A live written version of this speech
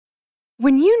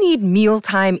When you need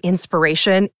mealtime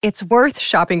inspiration, it's worth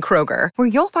shopping Kroger, where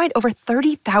you'll find over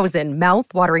 30,000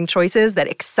 mouth-watering choices that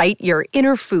excite your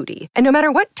inner foodie. And no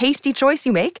matter what tasty choice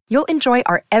you make, you'll enjoy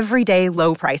our everyday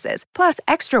low prices, plus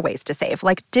extra ways to save,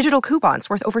 like digital coupons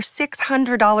worth over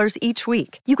 $600 each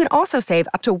week. You can also save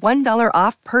up to $1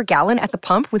 off per gallon at the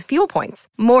pump with fuel points.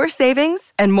 More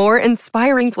savings and more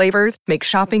inspiring flavors make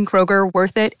shopping Kroger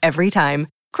worth it every time.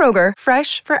 Kroger,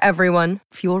 fresh for everyone.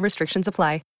 Fuel restrictions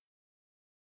apply.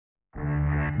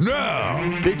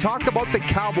 No. They talk about the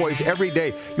Cowboys every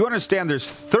day. You understand there's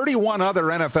 31 other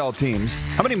NFL teams.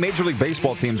 How many Major League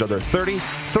Baseball teams are there? 30?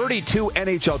 32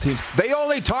 NHL teams. They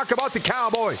only talk about the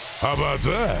Cowboys. How about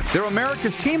that? They're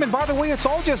America's team, and by the way, it's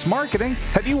all just marketing.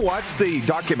 Have you watched the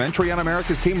documentary on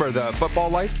America's Team or the Football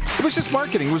Life? It was just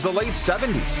marketing. It was the late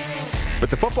 70s.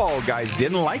 But the football guys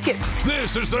didn't like it.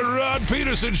 This is the Rod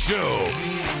Peterson Show.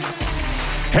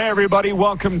 Hey, everybody.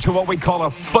 Welcome to what we call a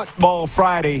Football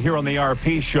Friday here on the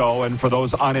RP Show. And for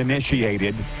those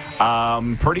uninitiated,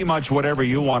 pretty much whatever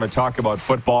you want to talk about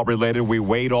football related, we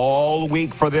wait all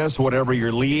week for this, whatever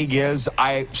your league is.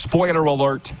 Spoiler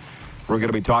alert, we're going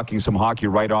to be talking some hockey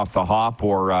right off the hop,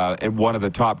 or one of the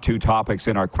top two topics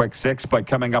in our Quick Six. But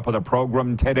coming up with a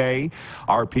program today,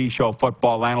 RP Show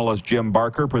football analyst Jim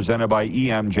Barker, presented by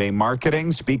EMJ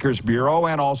Marketing, Speakers Bureau,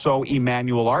 and also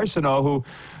Emmanuel Arsenault, who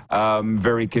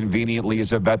very conveniently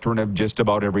is a veteran of just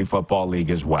about every football league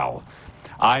as well.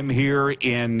 I'm here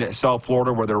in South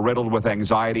Florida, where they're riddled with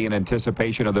anxiety in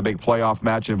anticipation of the big playoff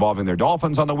match involving their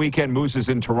Dolphins on the weekend. Moose is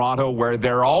in Toronto, where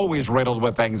they're always riddled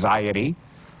with anxiety.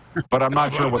 But I'm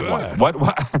not sure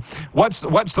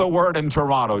what's the word in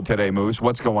Toronto today, Moose?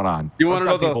 What's going on? You want to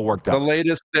know the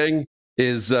latest thing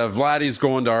is Vladdy's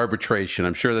going to arbitration.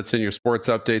 I'm sure that's in your sports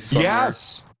update somewhere.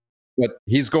 Yes. But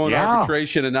he's going to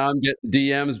arbitration, and now I'm getting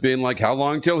DMs being like, how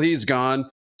long till he's gone?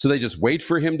 So they just wait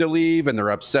for him to leave, and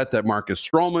they're upset that Marcus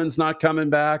Stroman's not coming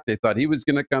back. They thought he was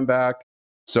going to come back.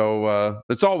 So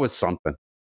it's always something.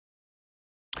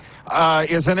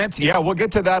 Isn't it? Yeah, we'll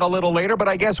get to that a little later, but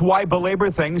I guess why belabor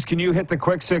things? Can you hit the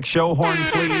Quick Six show horn,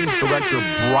 please, Director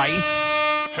Bryce?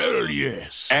 Hell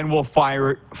yes. And we'll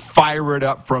fire it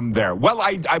up from there. Well,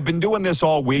 I've been doing this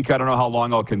all week. I don't know how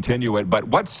long I'll continue it, but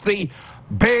what's the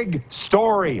big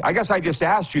story? I guess I just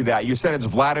asked you that. You said it's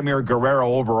Vladimir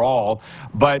Guerrero overall,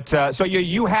 but so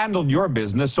you handled your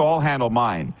business, so I'll handle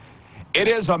mine. It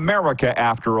is America,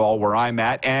 after all, where I'm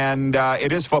at, and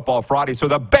it is Football Friday. So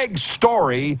the big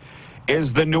story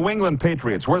is the New England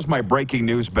Patriots. Where's my breaking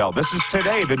news bell? This is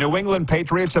today. The New England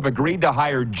Patriots have agreed to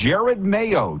hire Jared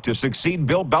Mayo to succeed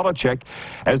Bill Belichick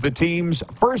as the team's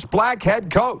first black head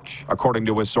coach, according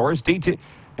to a source.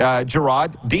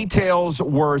 Gerard, details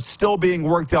were still being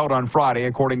worked out on Friday,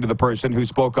 according to the person who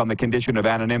spoke on the condition of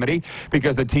anonymity,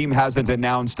 because the team hasn't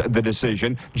announced the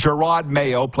decision. Gerard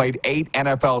Mayo played 8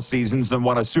 NFL seasons and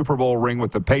won a Super Bowl ring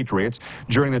with the Patriots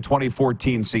during the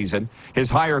 2014 season. His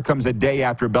hire comes a day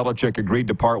after Belichick agreed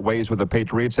to part ways with the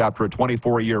Patriots after a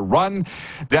 24-year run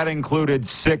that included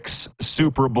 6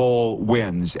 Super Bowl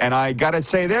wins. And I got to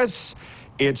say this,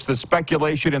 it's the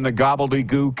speculation and the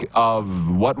gobbledygook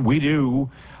of what we do.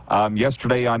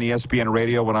 Yesterday on ESPN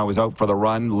Radio, when I was out for the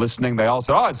run listening, they all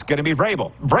said, it's going to be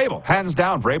Vrabel. Vrabel, hands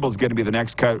down, Vrabel's going to be the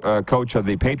next coach of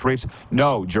the Patriots.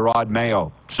 No, Gerard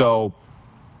Mayo. So,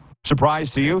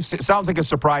 surprise to you? Sounds like a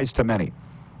surprise to many.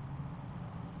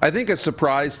 I think a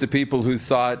surprise to people who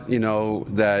thought,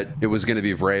 that it was going to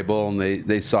be Vrabel, and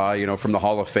they saw, from the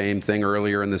Hall of Fame thing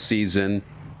earlier in the season,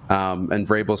 and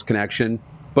Vrabel's connection.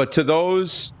 But to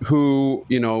those who,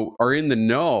 are in the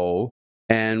know,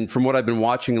 and from what I've been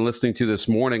watching and listening to this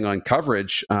morning on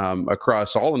coverage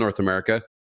across all of North America,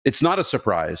 it's not a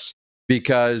surprise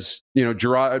because,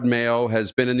 Gerard Mayo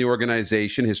has been in the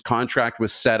organization. His contract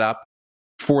was set up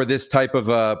for this type of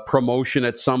a promotion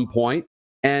at some point.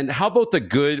 And how about the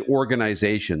good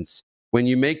organizations? When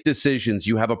you make decisions,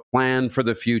 you have a plan for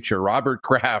the future. Robert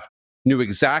Kraft knew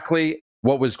exactly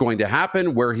what was going to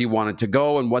happen, where he wanted to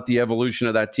go, and what the evolution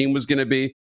of that team was going to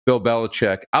be. Bill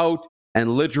Belichick out.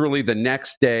 And literally the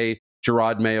next day,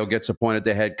 Gerard Mayo gets appointed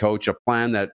the head coach, a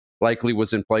plan that likely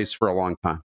was in place for a long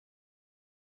time.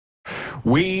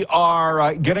 We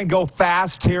are going to go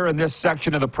fast here in this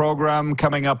section of the program.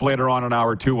 Coming up later on in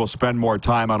hour 2, we'll spend more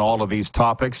time on all of these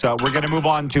topics. We're going to move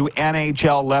on to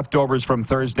NHL leftovers from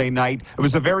Thursday night. It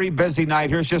was a very busy night.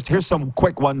 Here's some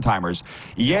quick one-timers.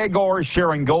 Yegor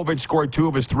Sharangovich scored 2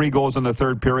 of his 3 goals in the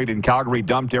third period, and Calgary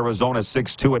dumped Arizona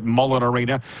 6-2 at Mullen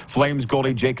Arena. Flames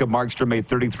goalie Jacob Markstrom made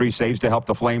 33 saves to help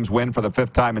the Flames win for the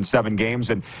 5th time in 7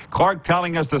 games. And Clark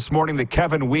telling us this morning that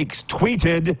Kevin Weeks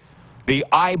tweeted the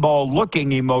eyeball-looking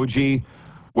emoji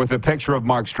with a picture of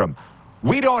Markstrom.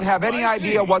 We don't have any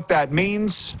idea what that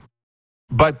means.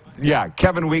 But, yeah,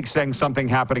 Kevin Weeks saying something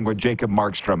happening with Jacob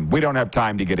Markstrom. We don't have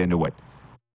time to get into it.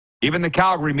 Even the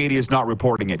Calgary media is not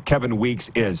reporting it. Kevin Weeks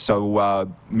is. So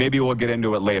maybe we'll get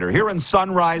into it later. Here in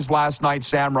Sunrise last night,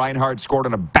 Sam Reinhart scored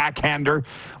on a backhander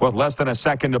with less than a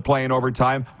second to play in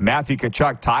overtime. Matthew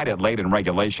Tkachuk tied it late in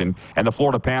regulation. And the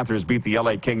Florida Panthers beat the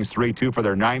LA Kings 3-2 for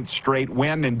their 9th straight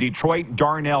win. In Detroit,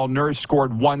 Darnell Nurse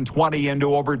scored 120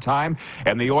 into overtime.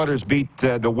 And the Oilers beat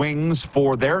the Wings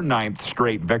for their 9th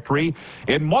straight victory.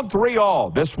 In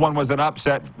Montreal, this one was an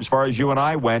upset as far as you and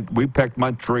I went. We picked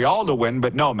Montreal to win,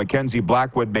 but no, Mackenzie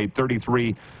Blackwood made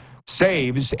 33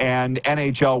 saves, and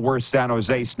NHL worst San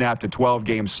Jose snapped a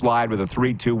 12-game slide with a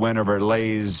 3-2 win over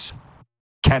Les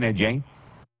Canadiens.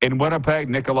 In Winnipeg,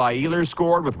 Nikolai Ehlers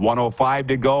scored with 1:05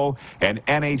 to go, and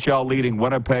NHL leading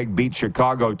Winnipeg beat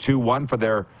Chicago 2-1 for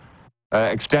their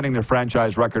extending their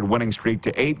franchise record winning streak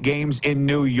to 8 games. In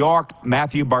New York,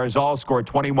 Matthew Barzal scored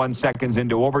 21 seconds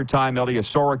into overtime. Ilya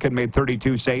Sorokin made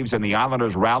 32 saves, and the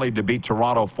Islanders rallied to beat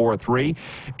Toronto 4-3.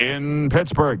 In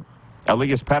Pittsburgh,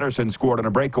 Elias Pettersson scored on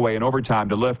a breakaway in overtime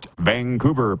to lift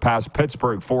Vancouver past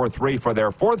Pittsburgh 4-3 for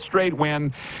their 4th straight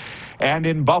win. And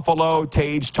in Buffalo,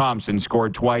 Tage Thompson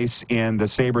scored twice in the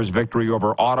Sabres' victory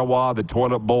over Ottawa. The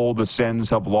toilet bowl, the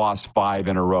Sens have lost 5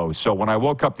 in a row. So when I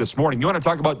woke up this morning, you want to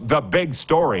talk about the big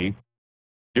story?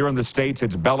 Here in the States,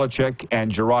 it's Belichick and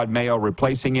Gerard Mayo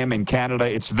replacing him. In Canada,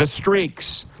 it's the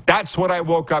streaks. That's what I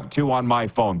woke up to on my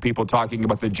phone. People talking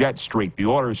about the Jet streak, the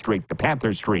Oilers streak, the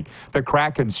Panthers streak, the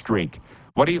Kraken streak.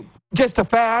 Just a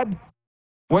fad?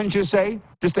 Wouldn't you say?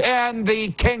 And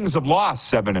the Kings have lost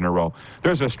 7 in a row.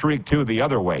 There's a streak, too, the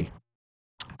other way.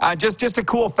 Just a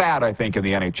cool fad, I think, in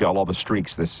the NHL, all the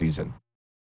streaks this season.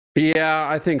 Yeah,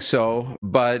 I think so.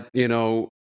 But,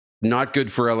 not good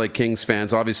for LA Kings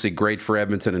fans. Obviously great for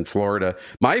Edmonton and Florida.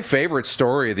 My favorite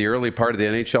story of the early part of the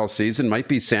NHL season might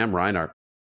be Sam Reinhart.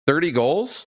 30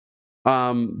 goals.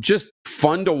 Just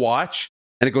fun to watch.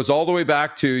 And it goes all the way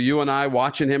back to you and I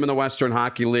watching him in the Western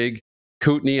Hockey League.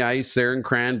 Kootenay Ice there in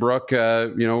Cranbrook,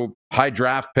 high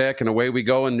draft pick, and away we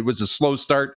go. And it was a slow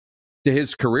start to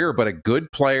his career, but a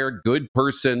good player, good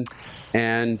person.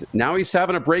 And now he's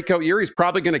having a breakout year. He's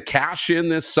probably going to cash in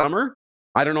this summer.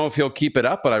 I don't know if he'll keep it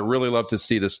up, but I really love to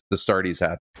see the start he's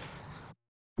had.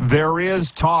 There is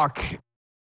talk.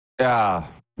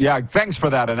 Yeah, thanks for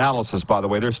that analysis, by the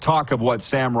way. There's talk of what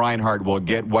Sam Reinhart will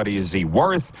get. What is he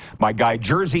worth? My guy,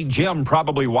 Jersey Jim,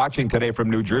 probably watching today from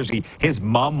New Jersey. His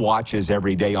mom watches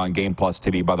every day on Game Plus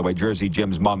TV, by the way, Jersey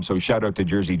Jim's mom. So shout out to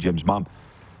Jersey Jim's mom.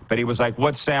 But he was like,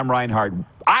 what's Sam Reinhart?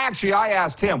 I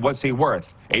asked him, what's he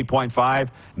worth? 8.5,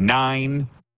 9.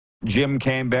 Jim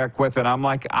came back with it. I'm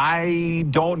like, I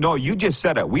don't know. You just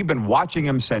said it. We've been watching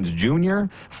him since junior,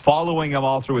 following him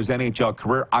all through his NHL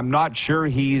career. I'm not sure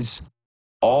he's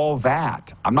all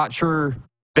that. I'm not sure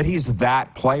that he's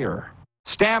that player.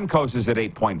 Stamkos is at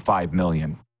 $8.5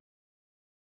 million.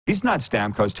 He's not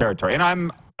Stamkos territory. And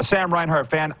I'm a Sam Reinhart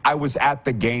fan. I was at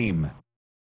the game.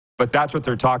 But that's what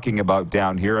they're talking about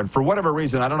down here. And for whatever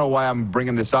reason, I don't know why I'm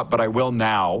bringing this up, but I will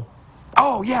now.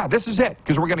 Oh, yeah, this is it.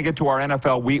 Because we're going to get to our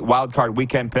NFL Wildcard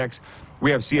weekend picks.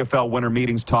 We have CFL winter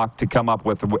meetings talk to come up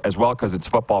with as well because it's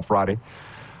Football Friday.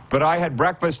 But I had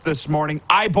breakfast this morning.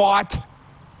 I bought...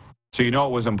 So you know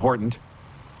it was important,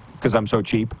 because I'm so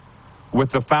cheap,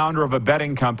 with the founder of a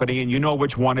betting company, and you know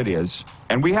which one it is.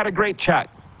 And we had a great chat.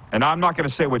 And I'm not going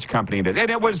to say which company it is. And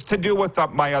it was to do with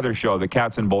my other show, the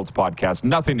Cats and Bolts podcast.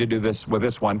 Nothing to do with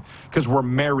this one, because we're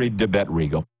married to Bet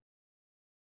Regal.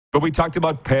 But we talked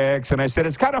about picks, and I said,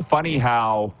 it's kind of funny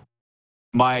how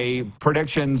my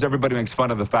predictions, everybody makes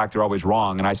fun of the fact they're always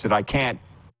wrong. And I said, I can't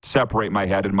separate my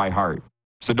head and my heart.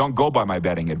 So don't go by my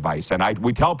betting advice. And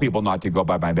we tell people not to go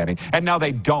by my betting. And now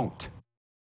they don't.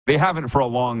 They haven't for a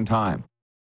long time.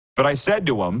 But I said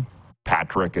to him,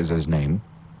 Patrick is his name,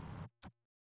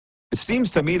 it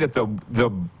seems to me that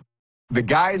the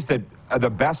guys that are the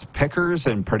best pickers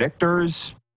and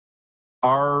predictors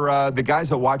are the guys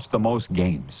that watch the most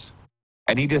games.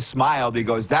 And he just smiled. He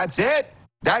goes, that's it.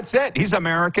 That's it. He's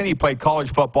American. He played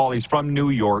college football. He's from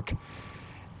New York.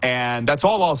 And that's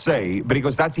all I'll say. But he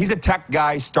goes, he's a tech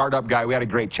guy, startup guy. We had a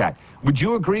great chat. Would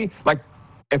you agree? Like,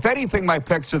 if anything, my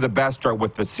picks are the best are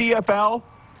with the CFL,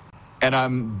 and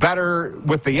I'm better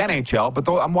with the NHL, but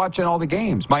I'm watching all the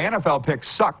games. My NFL picks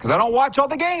suck because I don't watch all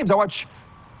the games. I watch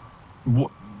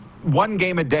one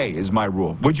game a day is my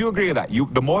rule. Would you agree with that?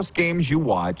 The most games you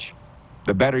watch,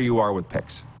 the better you are with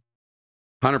picks.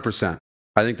 100%.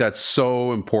 I think that's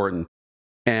so important.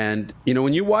 And,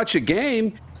 when you watch a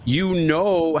game, you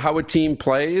know how a team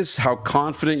plays, how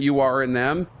confident you are in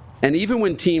them. And even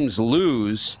when teams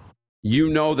lose, you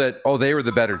know that, oh, they were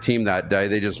the better team that day.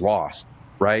 They just lost,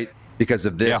 right? Because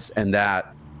of this and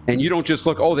that. And you don't just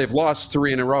look, oh, they've lost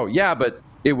 3 in a row. Yeah, but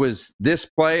it was this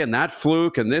play and that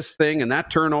fluke and this thing and that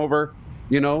turnover.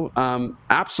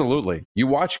 Absolutely. You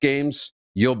watch games,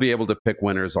 you'll be able to pick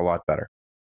winners a lot better.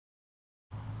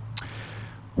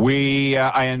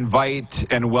 I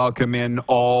invite and welcome in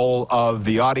all of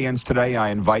the audience today. I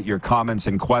invite your comments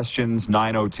and questions,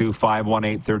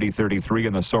 902-518-3033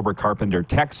 in the Sober Carpenter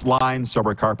text line,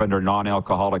 Sober Carpenter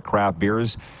non-alcoholic craft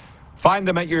beers. Find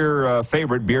them at your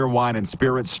favorite beer, wine, and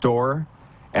spirit store.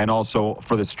 And also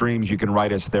for the streams, you can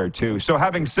write us there too. So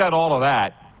having said all of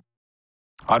that,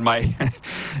 on my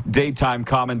daytime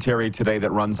commentary today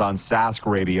that runs on Sask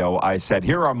Radio, I said,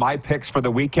 here are my picks for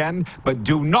the weekend, but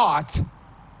do not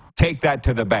take that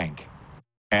to the bank.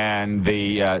 And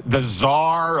the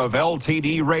czar of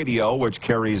LTD radio, which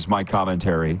carries my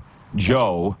commentary,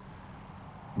 Joe,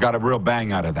 got a real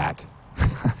bang out of that.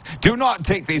 Do not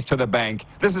take these to the bank.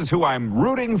 This is who I'm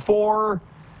rooting for.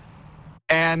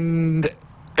 And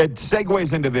it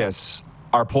segues into this.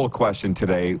 Our poll question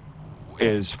today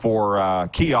is for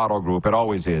Key Auto Group. It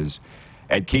always is.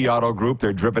 At Key Auto Group,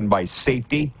 they're driven by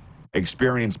safety.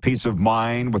 Experience peace of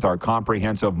mind with our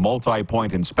comprehensive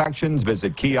multi-point inspections.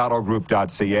 Visit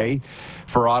keyautogroup.ca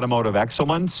for automotive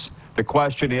excellence. The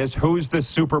question is, who's the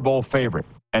Super Bowl favorite?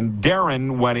 And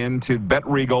Darren went into Bet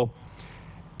Regal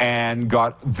and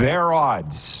got their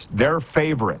odds, their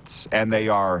favorites, and they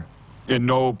are in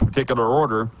no particular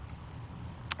order: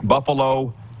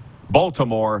 Buffalo,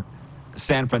 Baltimore,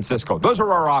 San Francisco. Those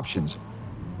are our options.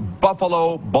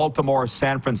 Buffalo, Baltimore,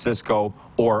 San Francisco,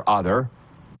 or other.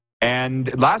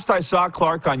 And last I saw,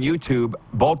 Clark, on YouTube,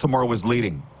 Baltimore was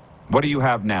leading. What do you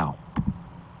have now?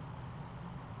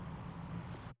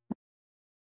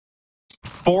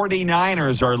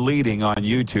 49ers are leading on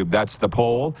YouTube. That's the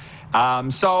poll.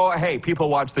 So, hey, people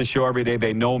watch this show every day.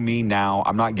 They know me now.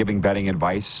 I'm not giving betting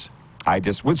advice. I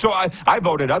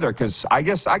voted other because I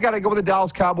guess I got to go with the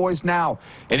Dallas Cowboys now.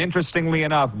 And interestingly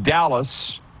enough,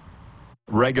 Dallas,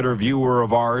 regular viewer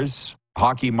of ours,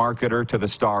 hockey marketer to the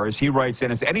stars, he writes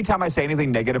in, anytime I say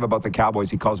anything negative about the Cowboys,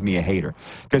 he calls me a hater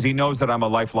because he knows that I'm a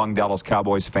lifelong Dallas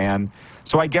Cowboys fan.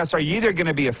 So I guess, are you either going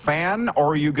to be a fan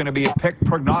or are you going to be a pick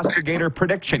prognosticator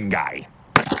prediction guy?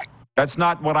 That's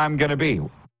not what I'm going to be.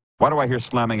 Why do I hear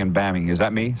slamming and bamming? Is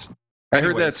that me? I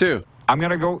heard that too. I'm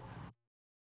going to go.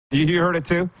 You heard it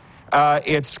too?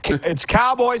 It's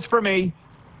Cowboys for me.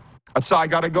 So I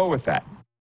got to go with that.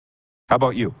 How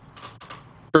about you?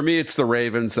 For me, it's the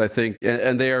Ravens, I think,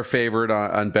 and they are favored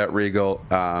on Bet Regal.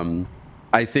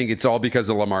 I think it's all because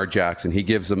of Lamar Jackson. He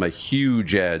gives them a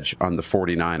huge edge on the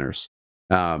 49ers.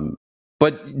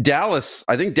 But Dallas,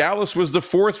 I think Dallas was the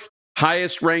 4th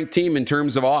highest ranked team in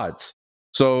terms of odds.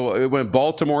 So it went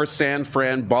Baltimore, San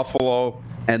Fran, Buffalo,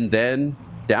 and then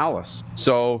Dallas.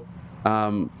 So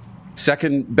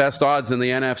second best odds in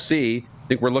the NFC. I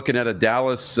think we're looking at a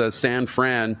Dallas-San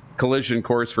Fran collision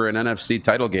course for an NFC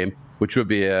title game, which would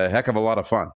be a heck of a lot of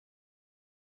fun.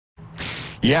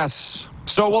 Yes.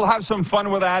 So we'll have some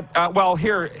fun with that.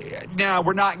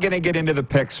 We're not going to get into the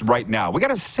picks right now. We got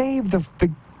to save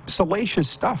the salacious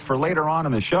stuff for later on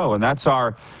in the show, and that's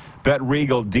our Bet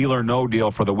Regal Deal or No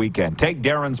Deal for the weekend. Take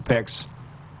Darren's picks,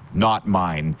 not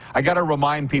mine. I got to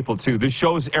remind people, too, this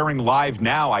show's airing live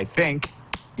now, I think.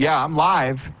 Yeah, I'm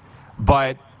live.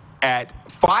 But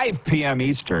at 5 p.m.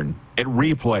 Eastern, it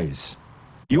replays.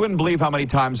 You wouldn't believe how many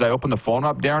times I open the phone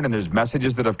up, Darren, and there's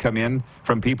messages that have come in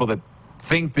from people that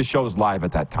think the show's live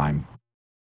at that time.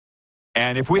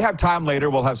 And if we have time later,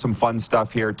 we'll have some fun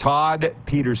stuff here. Todd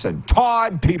Peterson,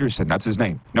 that's his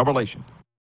name, no relation.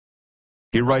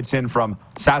 He writes in from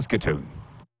Saskatoon.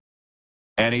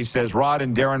 And he says, Rod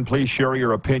and Darren, please share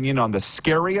your opinion on the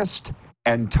scariest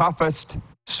and toughest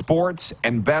sports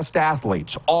and best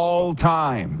athletes all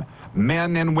time,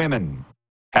 men and women.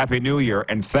 Happy New Year,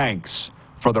 and thanks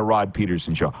for the Rod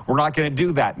Peterson Show. We're not going to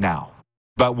do that now,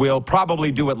 but we'll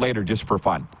probably do it later just for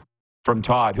fun. From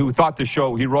Todd, who thought the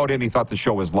show, he wrote in, he thought the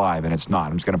show was live, and it's not.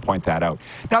 I'm just going to point that out.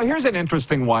 Now, here's an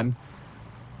interesting one.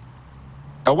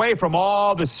 Away from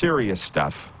all the serious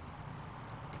stuff.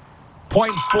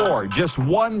 Point 4, just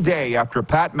one day after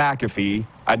Pat McAfee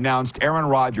announced Aaron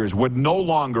Rodgers would no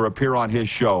longer appear on his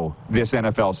show this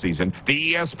NFL season,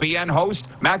 the ESPN host,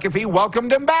 McAfee,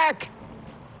 welcomed him back.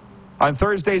 On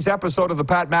Thursday's episode of the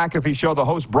Pat McAfee Show, the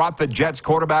host brought the Jets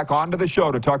quarterback onto the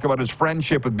show to talk about his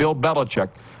friendship with Bill Belichick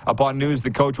upon news the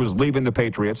coach was leaving the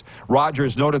Patriots.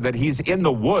 Rodgers noted that he's in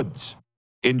the woods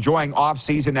enjoying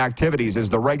off-season activities as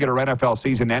the regular NFL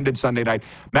season ended Sunday night.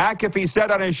 McAfee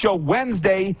said on his show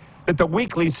Wednesday that the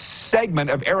weekly segment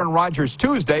of Aaron Rodgers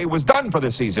Tuesday was done for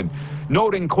the season,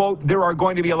 noting, quote, there are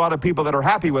going to be a lot of people that are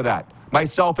happy with that,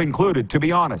 myself included, to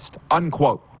be honest,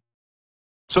 unquote.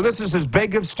 So this is as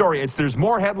big of a story. There's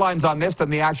more headlines on this than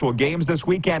the actual games this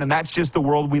weekend, and that's just the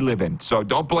world we live in. So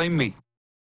don't blame me.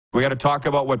 We got to talk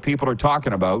about what people are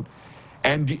talking about.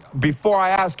 And before I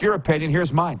ask your opinion,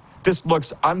 here's mine. This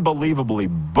looks unbelievably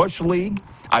Bush League.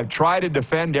 I've tried to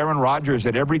defend Aaron Rodgers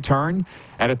at every turn,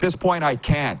 and at this point I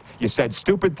can't. You said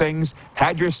stupid things,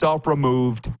 had yourself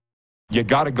removed. You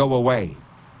got to go away.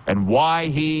 And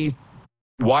why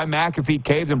McAfee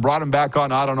caved and brought him back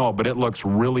on, I don't know, but it looks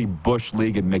really Bush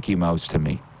League and Mickey Mouse to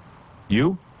me.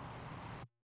 You?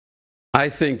 I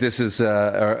think this is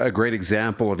a great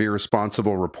example of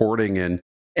irresponsible reporting and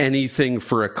anything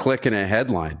for a click and a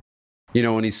headline. You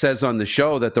know, when he says on the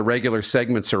show that the regular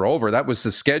segments are over, that was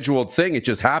the scheduled thing. It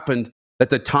just happened that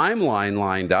the timeline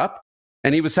lined up,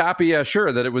 and he was happy, yeah,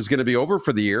 sure, that it was going to be over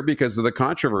for the year because of the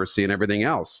controversy and everything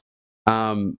else.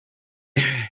 And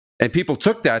people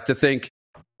took that to think,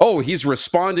 oh, he's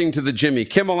responding to the Jimmy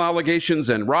Kimmel allegations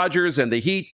and Rodgers and the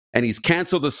Heat, and he's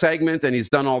canceled the segment and he's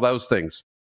done all those things.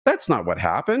 That's not what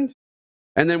happened.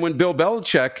 And then when Bill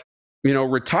Belichick,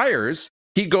 retires,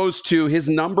 he goes to his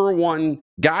number one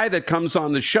guy that comes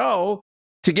on the show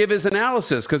to give his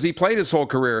analysis because he played his whole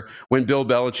career when Bill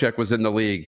Belichick was in the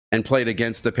league and played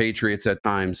against the Patriots at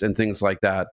times and things like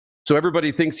that. So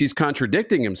everybody thinks he's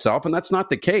contradicting himself, and that's not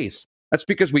the case. That's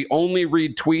because we only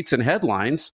read tweets and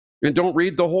headlines and don't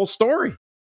read the whole story.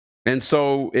 And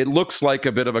so it looks like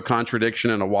a bit of a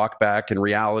contradiction and a walk back. In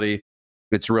reality,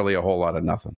 it's really a whole lot of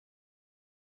nothing.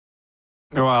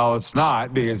 Well, it's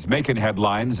not, because making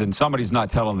headlines and somebody's not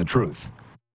telling the truth.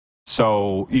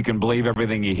 So you can believe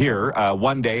everything you hear.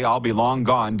 One day I'll be long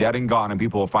gone, dead and gone, and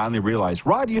people will finally realize,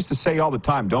 Rod used to say all the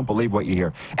time, don't believe what you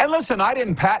hear. And listen, I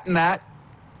didn't patent that.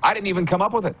 I didn't even come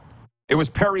up with it. It was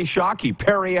Perry Shockey,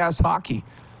 Perry-ass hockey,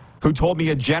 who told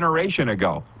me a generation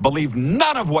ago, believe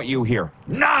none of what you hear.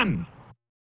 None!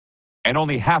 And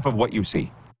only half of what you see.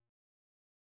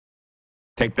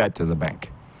 Take that to the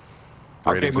bank.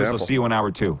 Okay, Moose, I'll see you in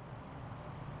hour 2.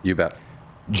 You bet.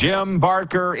 Jim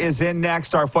Barker is in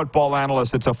next, our football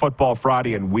analyst. It's a Football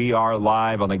Friday, and we are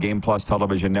live on the Game Plus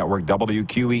Television Network,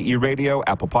 WQEE Radio,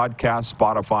 Apple Podcasts,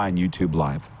 Spotify, and YouTube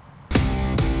Live.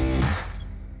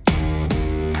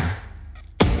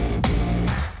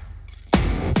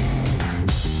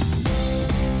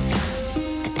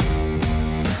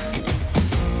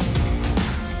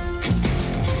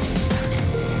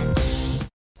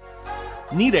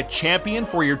 Need a champion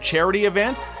for your charity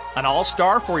event? An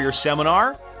all-star for your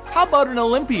seminar? How about an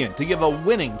Olympian to give a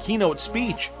winning keynote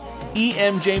speech?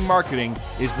 EMJ Marketing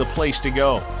is the place to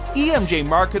go. EMJ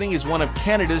Marketing is one of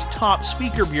Canada's top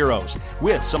speaker bureaus,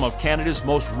 with some of Canada's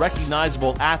most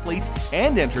recognizable athletes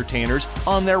and entertainers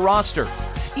on their roster.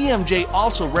 EMJ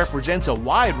also represents a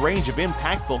wide range of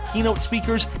impactful keynote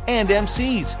speakers and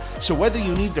MCs. So whether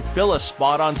you need to fill a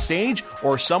spot on stage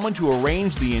or someone to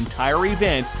arrange the entire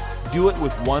event, do it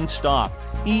with one stop,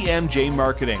 EMJ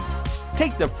Marketing.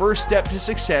 Take the first step to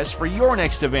success for your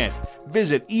next event.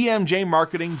 Visit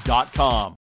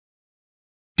emjmarketing.com.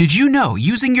 Did you know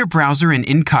using your browser in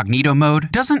incognito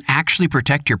mode doesn't actually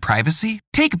protect your privacy?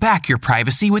 Take back your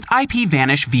privacy with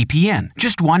IPVanish VPN.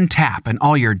 Just one tap and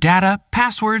all your data,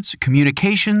 passwords,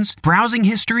 communications, browsing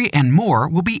history, and more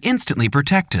will be instantly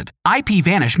protected.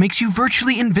 IPVanish makes you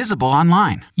virtually invisible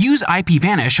online. Use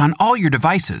IPVanish on all your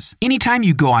devices, anytime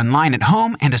you go online at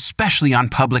home, and especially on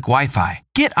public Wi-Fi.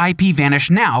 Get IPVanish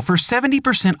now for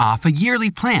 70% off a yearly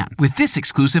plan with this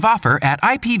exclusive offer at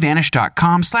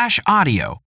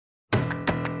ipvanish.com/audio.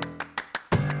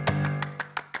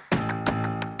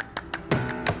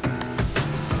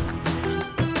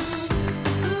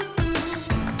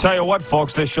 Tell you what,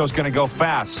 folks, this show's going to go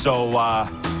fast, so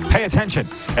pay attention.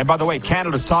 And by the way,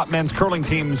 Canada's top men's curling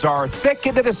teams are thick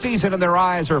into the season, and their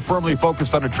eyes are firmly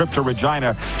focused on a trip to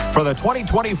Regina for the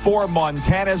 2024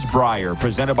 Montana's Brier,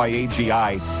 presented by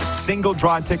AGI. Single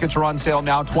draw tickets are on sale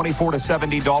now, $24 to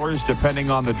 $70, depending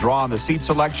on the draw and the seat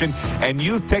selection. And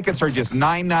youth tickets are just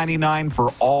 $9.99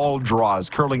 for all draws.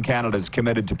 Curling Canada is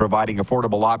committed to providing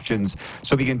affordable options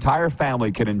so the entire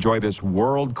family can enjoy this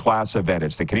world-class event.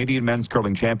 It's the Canadian Men's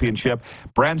Curling Championship.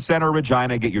 Brand Center,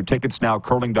 Regina. Get your tickets now,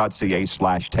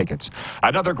 curling.ca/tickets.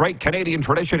 Another great Canadian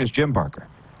tradition is Jim Barker.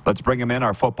 Let's bring him in,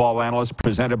 our football analyst,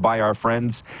 presented by our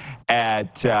friends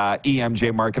at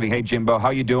EMJ Marketing. Hey, Jimbo, how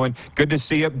you doing? Good to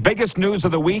see you. Biggest news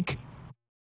of the week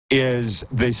is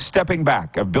the stepping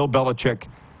back of Bill Belichick,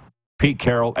 Pete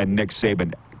Carroll, and Nick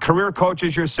Saban. career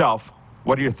coaches yourself,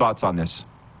 what are your thoughts on this?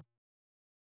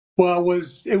 Well,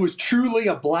 it was truly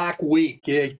a black week.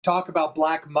 You talk about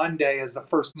Black Monday as the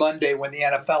first Monday when the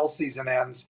NFL season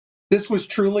ends. This was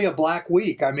truly a black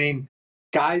week. I mean,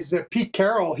 guys, Pete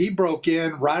Carroll, he broke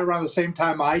in right around the same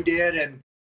time I did, and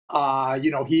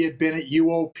he had been at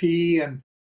UOP, and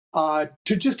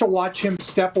to watch him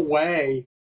step away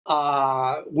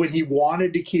when he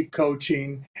wanted to keep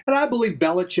coaching, and I believe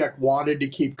Belichick wanted to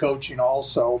keep coaching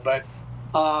also, but.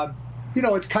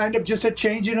 It's kind of just a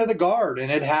changing of the guard,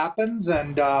 and it happens.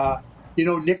 And,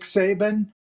 Nick Saban,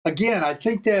 again, I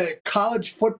think the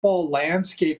college football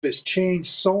landscape has changed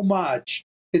so much.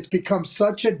 It's become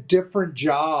such a different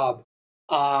job.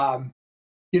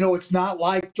 It's not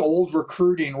like old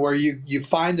recruiting where you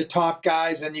find the top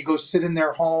guys and you go sit in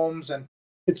their homes. And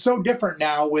it's so different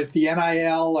now with the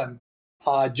NIL and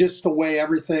just the way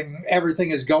everything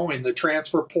is going, the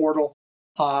transfer portal.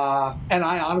 And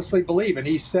I honestly believe, and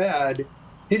he said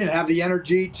he didn't have the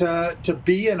energy to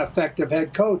be an effective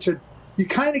head coach. And you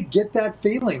kind of get that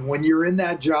feeling when you're in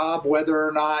that job, whether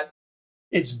or not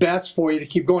it's best for you to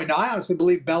keep going. Now, I honestly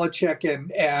believe Belichick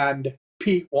and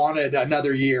Pete wanted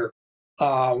another year,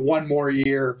 one more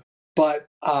year. But,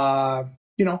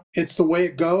 it's the way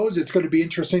it goes. It's going to be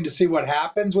interesting to see what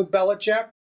happens with Belichick.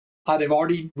 They've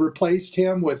already replaced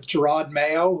him with Gerard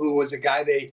Mayo, who was a guy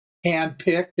they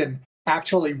handpicked and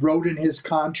actually wrote in his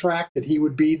contract that he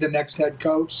would be the next head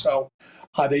coach. So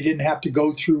they didn't have to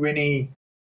go through any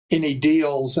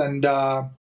deals. And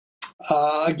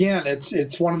again,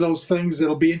 it's one of those things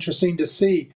that'll be interesting to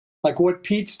see, like what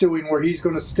Pete's doing, where he's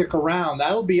going to stick around.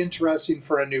 That'll be interesting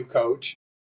for a new coach.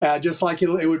 Just like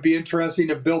it would be interesting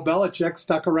if Bill Belichick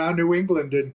stuck around New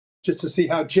England and just to see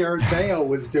how Jared Mayo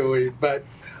was doing. But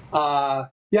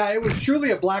it was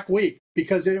truly a black week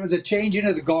because it was a changing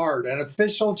of the guard, an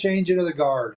official changing of the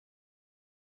guard.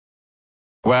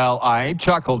 Well, I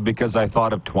chuckled because I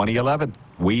thought of 2011.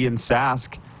 We in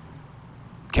Sask,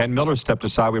 Ken Miller stepped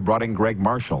aside. We brought in Greg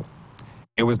Marshall.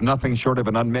 It was nothing short of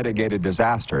an unmitigated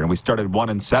disaster. And we started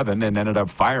 1-7 and ended up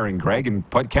firing Greg and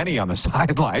put Kenny on the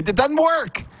sideline. It doesn't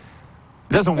work. It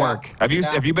doesn't work. Have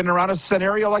you been around a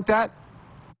scenario like that?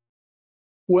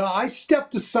 Well, I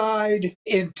stepped aside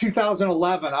in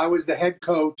 2011. I was the head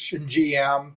coach and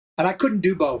GM, and I couldn't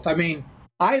do both. I mean,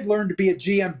 I had learned to be a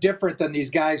GM different than these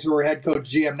guys who are head coach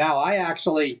GM now. I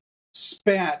actually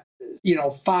spent,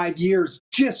 5 years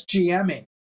just GMing.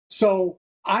 So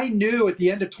I knew at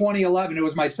the end of 2011, it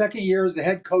was my second year as the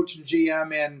head coach and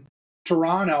GM in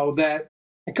Toronto, that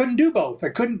I couldn't do both.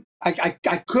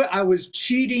 I was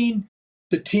cheating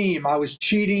the team. I was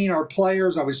cheating our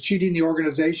players. I was cheating the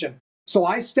organization. So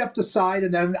I stepped aside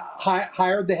and then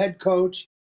hired the head coach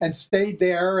and stayed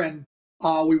there. And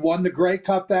we won the Grey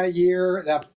Cup that year,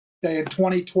 in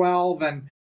 2012. And,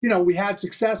 we had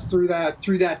success through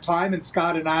that time. And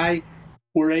Scott and I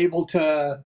were able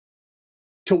to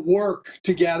work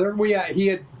together. He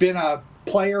had been a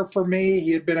player for me.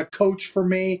 He had been a coach for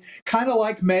me, kind of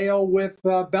like Mayo with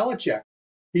Belichick.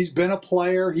 He's been a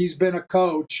player. He's been a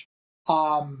coach.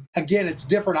 Again, it's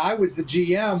different. I was the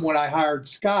GM when I hired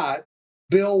Scott.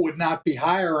 Bill would not be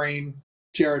hiring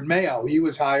Jared Mayo. He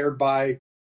was hired by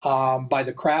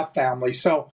the Kraft family.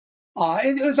 So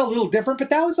it was a little different, but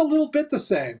that was a little bit the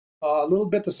same. A little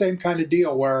bit the same kind of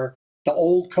deal where the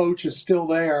old coach is still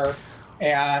there.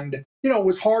 And, it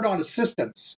was hard on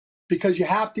assistants because I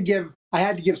had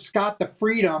to give Scott the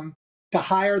freedom to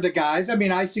hire the guys. I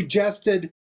mean, I suggested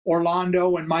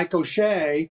Orlando and Mike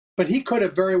O'Shea, but he could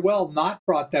have very well not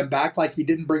brought them back, like he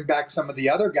didn't bring back some of the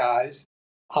other guys.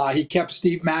 He kept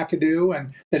Steve McAdoo,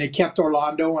 and then he kept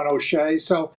Orlando and O'Shea.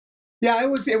 So, it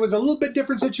was a little bit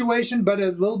different situation, but a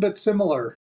little bit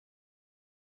similar.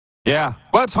 Yeah.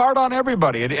 Well, it's hard on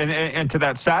everybody. And to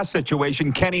that SAS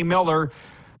situation, Kenny Miller,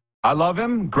 I love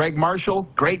him. Greg Marshall,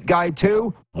 great guy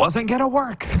too. Wasn't going to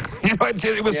work.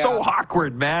 It was so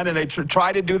awkward, man. And they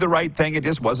tried to do the right thing. It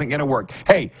just wasn't going to work.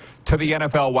 Hey, to the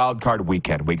NFL Wildcard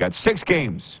weekend. We got 6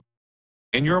 games.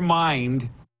 In your mind,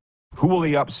 who will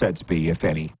the upsets be, if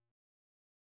any?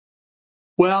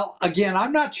 Well, again,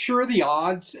 I'm not sure the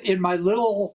odds in my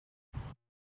little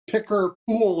picker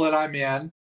pool that I'm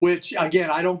in, which, again,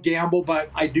 I don't gamble,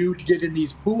 but I do get in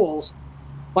these pools.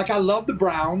 Like, I love the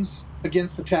Browns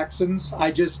against the Texans.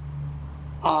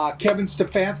 Kevin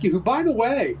Stefanski, who, by the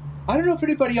way, I don't know if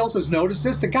anybody else has noticed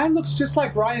this. The guy looks just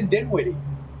like Ryan Dinwiddie.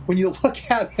 When you look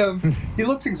at him, he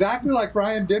looks exactly like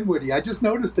Ryan Dinwiddie. I just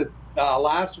noticed it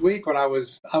last week when I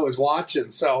was watching.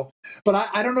 So, but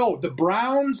I don't know. The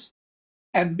Browns,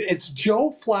 and it's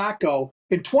Joe Flacco.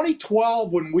 In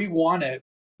 2012, when we won it,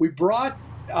 we brought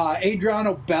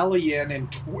Adriano Belli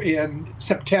in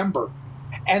September,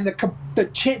 and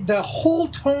the whole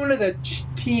tone of the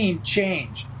team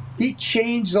changed. He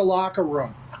changed the locker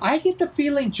room. I get the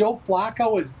feeling Joe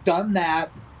Flacco has done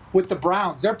that with the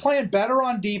Browns. They're playing better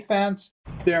on defense.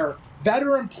 Their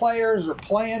veteran players are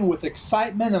playing with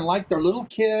excitement and like they're little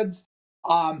kids.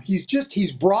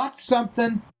 He's brought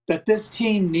something that this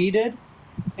team needed.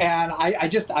 And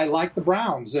I like the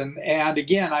Browns. And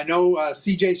again, I know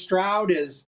CJ Stroud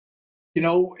is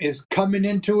coming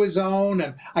into his own,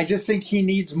 and I just think he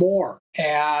needs more.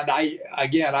 And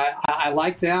I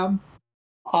like them.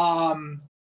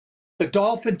 The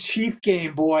Dolphin-Chief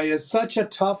game, boy, is such a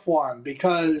tough one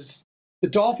because the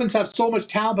Dolphins have so much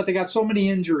talent, but they got so many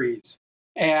injuries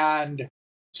and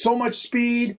so much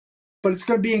speed, but it's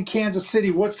going to be in Kansas City.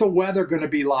 What's the weather going to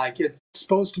be like? It's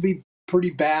supposed to be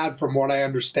pretty bad from what I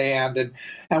understand.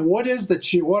 And what are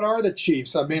the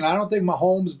Chiefs? I mean, I don't think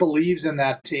Mahomes believes in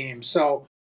that team. So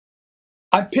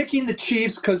I'm picking the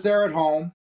Chiefs because they're at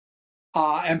home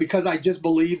and because I just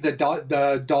believe that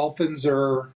the Dolphins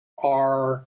are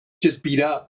just beat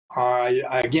up.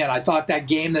 I thought that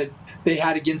game that they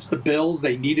had against the Bills,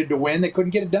 they needed to win. They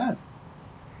couldn't get it done.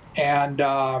 And,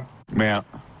 I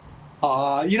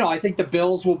think the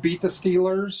Bills will beat the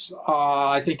Steelers.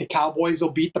 I think the Cowboys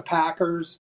will beat the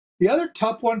Packers. The other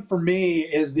tough one for me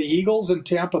is the Eagles and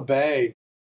Tampa Bay.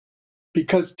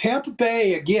 Because Tampa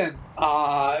Bay, again,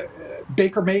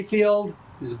 Baker Mayfield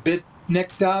is a bit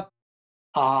nicked up.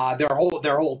 Their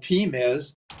whole team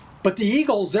is. But the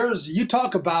Eagles, you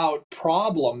talk about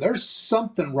problem. There's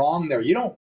something wrong there. You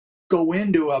don't go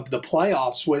into the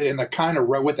playoffs with the kind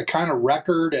of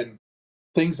record and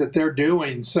things that they're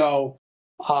doing. So,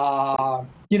 I'm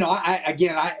going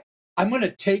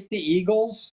to take the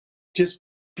Eagles just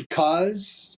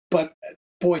because. But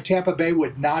boy, Tampa Bay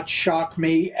would not shock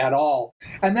me at all.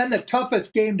 And then the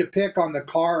toughest game to pick on the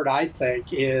card, I think,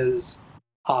 is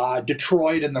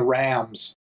Detroit and the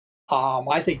Rams.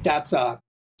 I think that's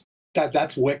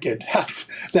wicked.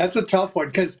 That's a tough one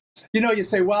because you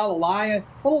say, the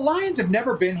Lions have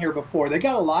never been here before. They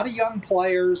got a lot of young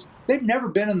players. They've never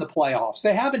been in the playoffs.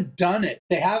 They haven't done it.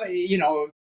 They haven't,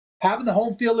 having the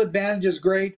home field advantage is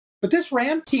great. But this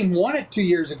Ram team won it 2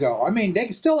 years ago. I mean, they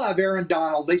still have Aaron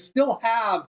Donald. They still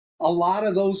have a lot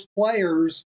of those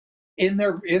players in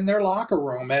their locker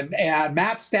room. And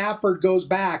Matt Stafford goes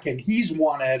back and he's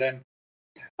won it. And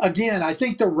again, I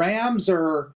think the Rams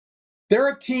they're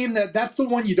a team that's the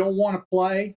one you don't want to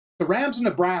play. The Rams and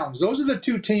the Browns, those are the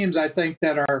two teams I think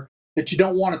that you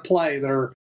don't want to play, that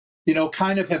are,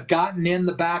 kind of have gotten in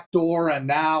the back door and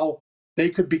now they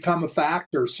could become a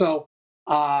factor. So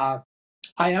I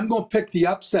am going to pick the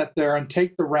upset there and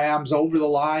take the Rams over the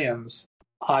Lions.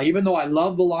 Even though I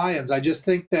love the Lions, I just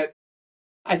think that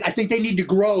I think they need to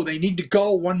grow. They need to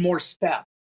go one more step.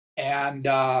 And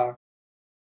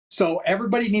so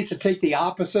everybody needs to take the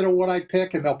opposite of what I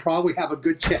pick, and they'll probably have a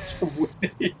good chance of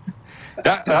winning.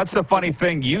 That's the funny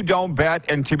thing. You don't bet,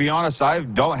 and to be honest,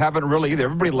 haven't really either.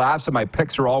 Everybody laughs that my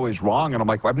picks are always wrong, and I'm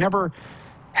like, I've never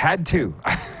had to.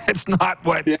 It's not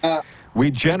what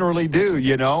we generally do,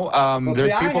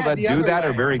 There's people that do that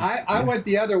are very... I went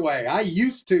the other way. I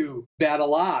used to bet a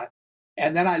lot,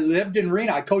 and then I lived in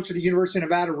Reno. I coached at the University of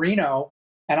Nevada, Reno,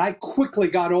 and I quickly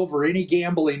got over any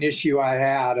gambling issue I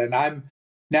had, and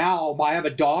Now I have a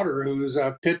daughter who's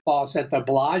a pit boss at the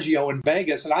Bellagio in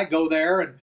Vegas, and I go there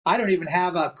and I don't even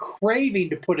have a craving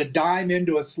to put a dime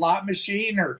into a slot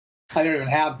machine, or I don't even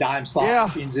have dime slot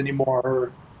machines anymore,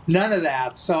 or none of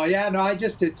that. So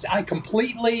it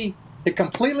completely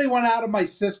went out of my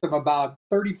system about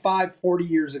 35, 40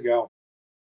 years ago.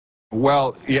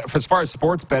 Well, as far as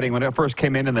sports betting, when it first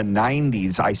came in the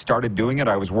 90s, I started doing it.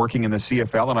 I was working in the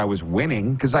CFL and I was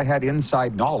winning because I had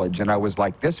inside knowledge, and I was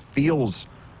like, this feels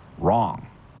wrong.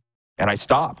 And I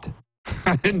stopped.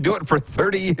 I didn't do it for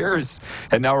 30 years.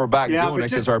 And now we're back doing it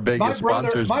because our biggest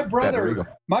sponsors. My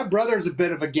brother's a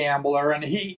bit of a gambler, and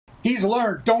he's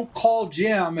learned, don't call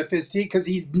Jim if his team, because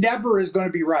he never is going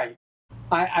to be right.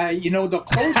 The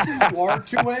closer you are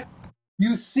to it,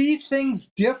 you see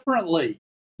things differently.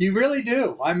 You really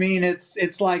do. I mean,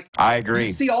 it's like, I agree.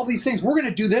 You see all these things. We're going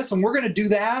to do this and we're going to do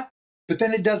that, but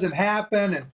then it doesn't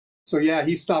happen. And so,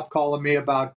 he stopped calling me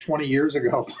about 20 years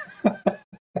ago.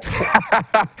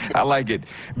 I like it.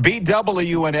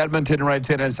 BW in Edmonton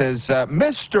writes in and says,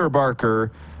 Mr.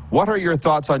 Barker, what are your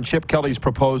thoughts on Chip Kelly's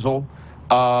proposal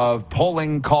of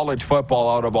pulling college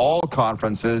football out of all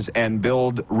conferences and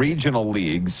build regional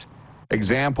leagues?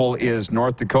 Example is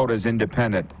North Dakota's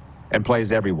independent and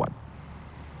plays everyone.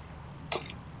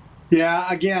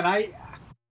 Yeah, again, I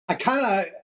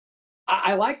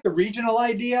like the regional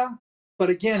idea, But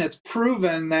again, it's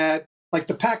proven that like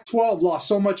the Pac-12 lost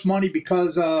so much money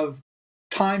because of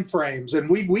time frames. And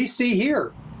we see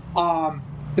here, the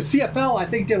CFL, I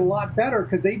think, did a lot better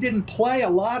because they didn't play a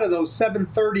lot of those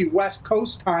 7:30 West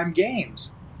Coast time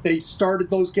games. They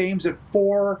started those games at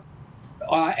 4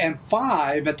 and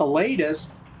 5 at the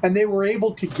latest, and they were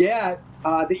able to get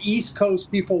the East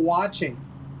Coast people watching.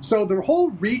 So the whole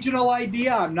regional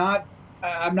idea, I'm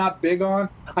not big on.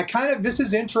 This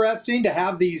is interesting to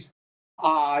have these,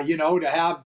 to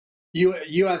have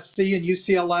USC and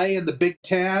UCLA and the Big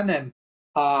Ten and,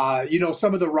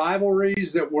 some of the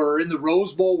rivalries that were in the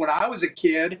Rose Bowl when I was a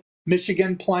kid,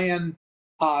 Michigan playing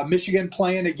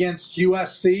against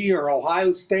USC or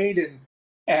Ohio State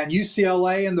and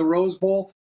UCLA in the Rose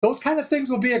Bowl. Those kind of things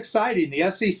will be exciting.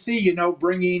 The SEC,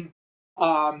 bringing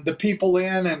the people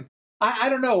in, and I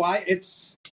don't know.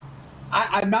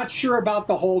 I'm not sure about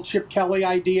the whole Chip Kelly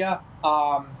idea.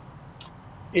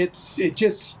 It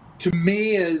just to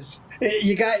me is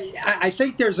I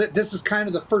think this is kind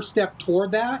of the first step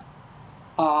toward that,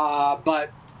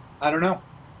 but I don't know.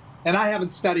 And I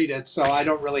haven't studied it, so I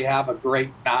don't really have a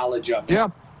great knowledge of it. Yeah.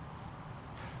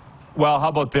 Well, how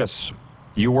about this?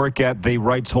 You work at the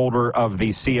rights holder of the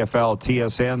CFL,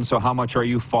 TSN, so how much are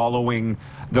you following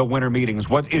the winter meetings?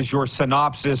 What is your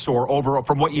synopsis or overall,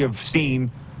 from what you've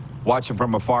seen, watching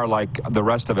from afar like the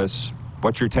rest of us,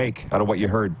 what's your take out of what you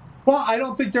heard? Well, I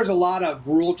don't think there's a lot of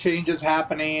rule changes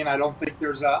happening. I don't think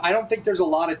there's a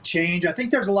lot of change. I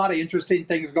think there's a lot of interesting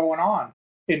things going on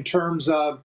in terms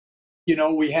of,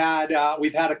 we've had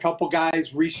a couple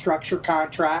guys restructure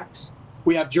contracts.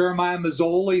 We have Jeremiah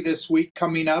Mazzoli this week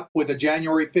coming up with a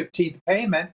January 15th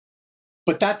payment,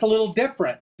 but that's a little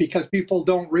different because people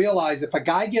don't realize if a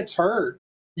guy gets hurt,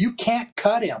 you can't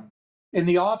cut him in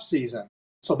the offseason.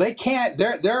 So they can't.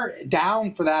 They're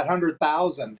down for that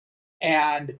 $100,000.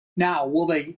 And now will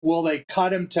they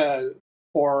cut him to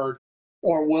or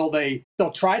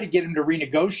they'll try to get him to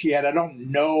renegotiate. I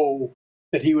don't know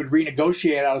that he would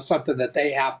renegotiate out of something that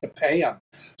they have to pay him.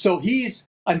 So he's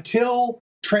until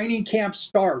training camp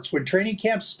starts. When training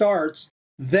camp starts,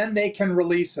 then they can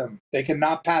release him. They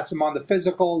cannot pass him on the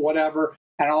physical, whatever,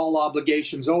 and all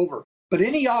obligations over. But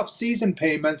any off-season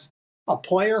payments, a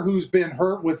player who's been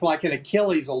hurt with like an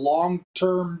Achilles, a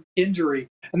long-term injury,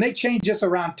 and they changed this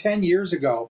around 10 years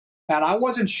ago. And I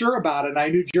wasn't sure about it. And I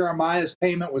knew Jeremiah's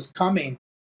payment was coming.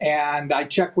 And I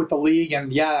checked with the league,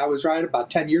 and yeah, I was right.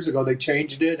 About 10 years ago, they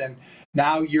changed it, and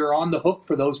now you're on the hook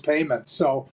for those payments.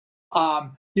 So,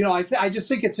 I just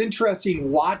think it's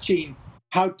interesting watching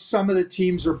how some of the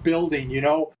teams are building.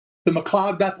 The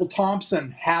McLeod Bethel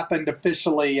Thompson happened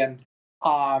officially, and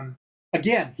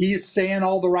again, he is saying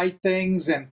all the right things,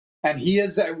 and he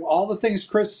is all the things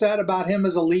Chris said about him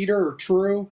as a leader are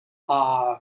true.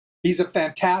 He's a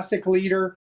fantastic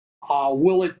leader.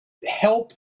 Will it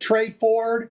help Trey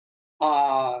Ford?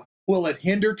 Will it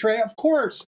hinder Trey? Of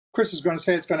course, Chris is going to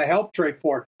say it's going to help Trey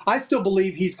Ford. I still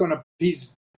believe he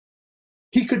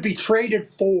could be traded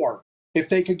for if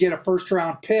they could get a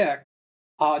first-round pick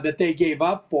that they gave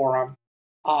up for him.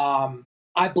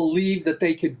 I believe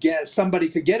that somebody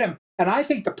could get him, and I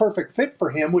think the perfect fit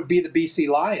for him would be the BC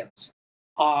Lions.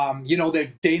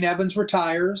 Dane Evans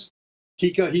retires.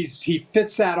 He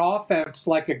fits that offense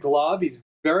like a glove. He's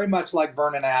very much like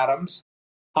Vernon Adams.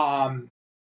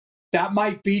 That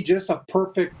might be just a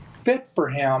perfect fit for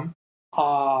him.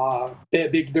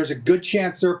 There's a good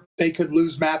chance they could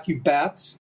lose Matthew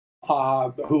Betts,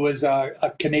 who is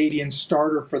a Canadian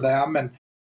starter for them. And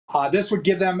this would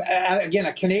give them, again,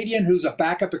 a Canadian who's a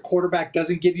backup at quarterback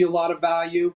doesn't give you a lot of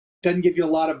value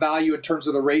in terms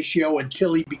of the ratio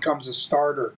until he becomes a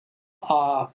starter.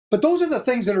 But those are the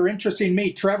things that are interesting to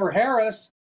me. Trevor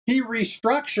Harris, he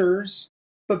restructures,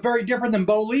 but very different than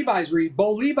Bo Levi's.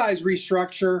 Bo Levi's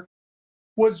restructure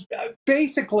was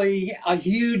basically a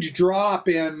huge drop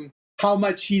in how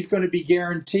much he's going to be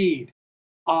guaranteed.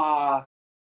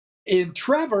 In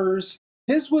Trevor's,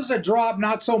 his was a drop,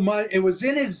 not so much. It was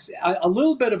a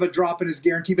little bit of a drop in his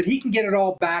guarantee, but he can get it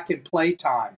all back in play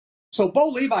time. So Bo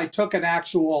Levi took an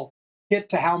actual hit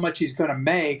to how much he's going to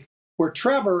make, where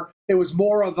Trevor, it was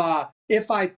more of a,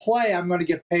 if I play, I'm going to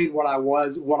get paid what I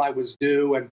was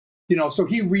due. And, so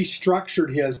he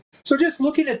restructured his. So just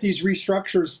looking at these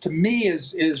restructures to me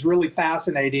is really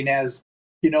fascinating as,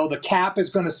 the cap is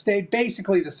going to stay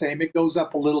basically the same. It goes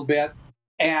up a little bit.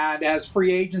 And as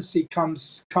free agency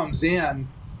comes in,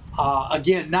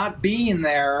 again, not being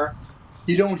there,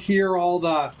 you don't hear all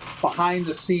the behind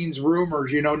the scenes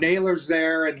rumors. Naylor's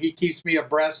there and he keeps me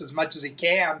abreast as much as he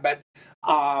can. But,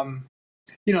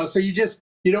 so you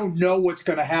don't know what's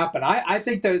going to happen. I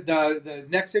think the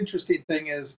next interesting thing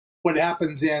is what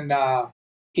happens in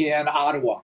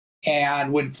Ottawa.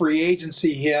 And when free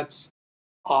agency hits,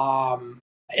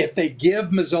 if they give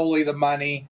Mazzoli the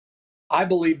money, I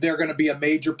believe they're going to be a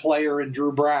major player in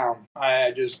Drew Brown.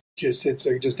 It's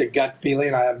just a gut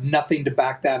feeling. I have nothing to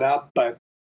back that up. But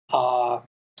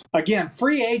again,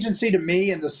 free agency to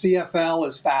me in the CFL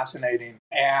is fascinating.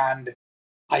 And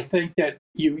I think that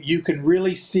you can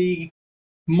really see,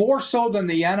 more so than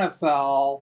the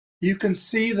NFL, you can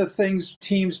see the things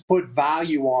teams put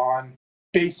value on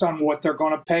based on what they're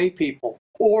going to pay people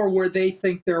or where they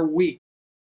think they're weak.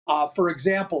 For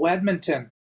example, Edmonton.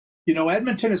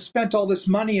 Edmonton has spent all this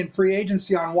money in free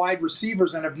agency on wide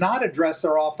receivers and have not addressed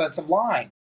their offensive line.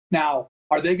 Now,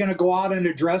 are they going to go out and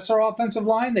address their offensive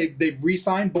line? They've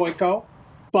re-signed Boyko,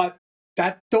 but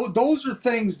those are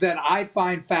things that I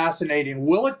find fascinating.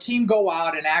 Will a team go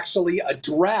out and actually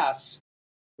address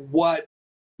what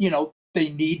they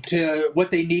need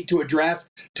to address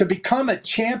to become a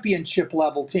championship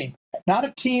level team? Not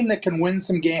a team that can win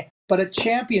some game, but a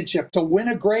championship, to win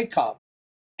a Grey Cup.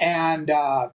 And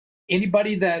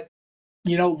anybody that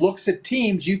looks at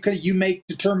teams, you make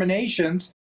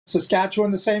determinations.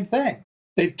 Saskatchewan, the same thing.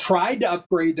 They've tried to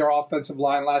upgrade their offensive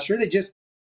line last year. They just,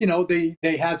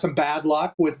 they had some bad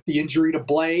luck with the injury to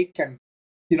Blake, and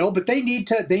but they need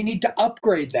to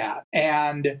upgrade that.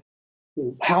 And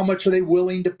how much are they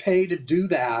willing to pay to do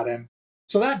that? And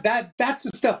so that's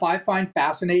the stuff I find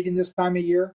fascinating this time of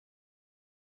year.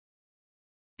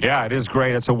 Yeah, it is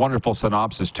great. It's a wonderful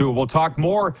synopsis, too. We'll talk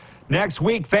more next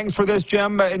week. Thanks for this,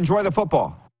 Jim. Enjoy the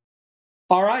football.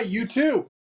 All right, you too.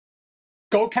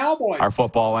 Go Cowboys. Our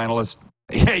football analyst.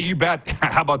 Yeah, you bet.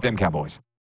 How about them Cowboys?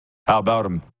 How about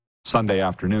them Sunday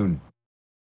afternoon?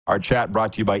 Our chat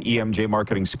brought to you by EMJ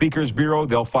Marketing Speakers Bureau.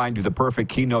 They'll find you the perfect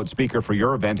keynote speaker for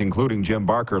your event, including Jim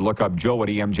Barker. Look up Joe at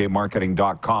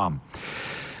emjmarketing.com.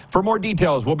 For more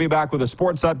details, we'll be back with a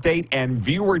sports update and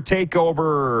viewer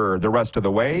takeover the rest of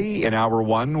the way. In hour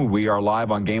one, we are live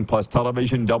on Game Plus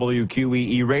Television,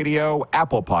 WQEE Radio,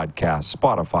 Apple Podcasts,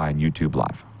 Spotify, and YouTube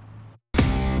Live.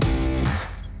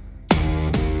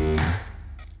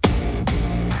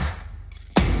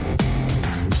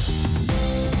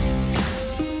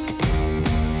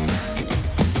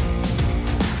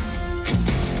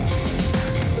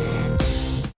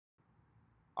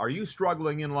 Are you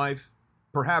struggling in life?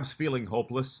 Perhaps feeling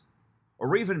hopeless,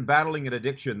 or even battling an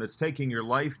addiction that's taking your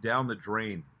life down the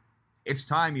drain? It's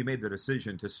time you made the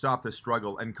decision to stop the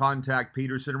struggle and contact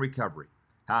Peterson Recovery.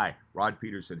 Hi, Rod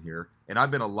Peterson here, and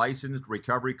I've been a licensed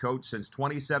recovery coach since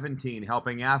 2017,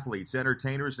 helping athletes,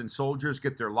 entertainers, and soldiers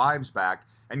get their lives back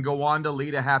and go on to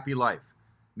lead a happy life.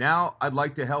 Now, I'd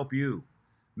like to help you.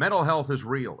 Mental health is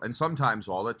real, and sometimes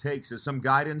all it takes is some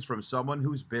guidance from someone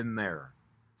who's been there.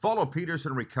 Follow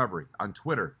Peterson Recovery on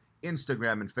Twitter,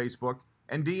 Instagram, and Facebook,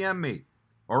 and DM me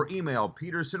or email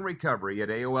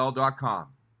petersonrecovery@aol.com.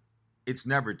 It's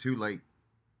never too late.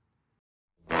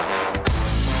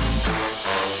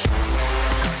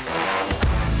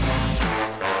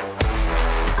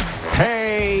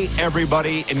 Hey,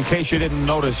 everybody. In case you didn't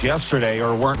notice yesterday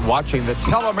or weren't watching, the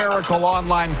Telemiracle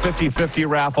Online 50/50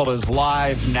 raffle is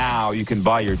live now. You can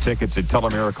buy your tickets at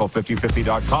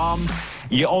telemiracle5050.com.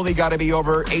 You only got to be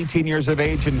over 18 years of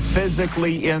age and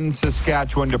physically in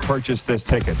Saskatchewan to purchase this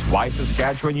ticket. Why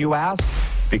Saskatchewan, you ask?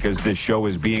 Because this show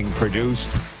is being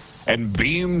produced and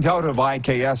beamed out of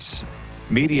IKS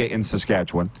Media in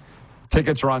Saskatchewan.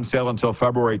 Tickets are on sale until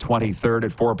February 23rd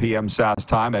at 4 p.m. SAS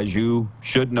time. As you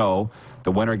should know,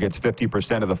 the winner gets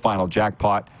 50% of the final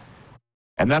jackpot.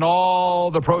 And then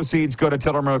all the proceeds go to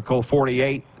Telemiracle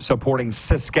 48, supporting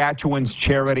Saskatchewan's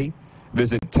charity.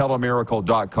 Visit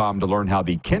telemiracle.com to learn how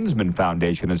the Kinsman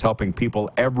Foundation is helping people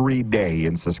every day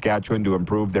in Saskatchewan to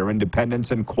improve their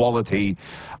independence and quality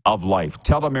of life.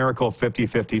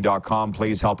 Telemiracle5050.com.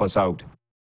 Please help us out.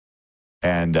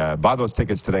 And buy those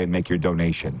tickets today and make your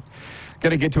donation.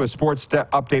 Going to get to a sports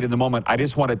update in the moment. I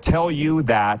just want to tell you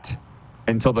that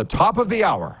until the top of the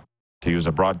hour, to use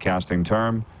a broadcasting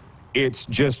term, it's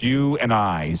just you and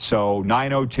I. So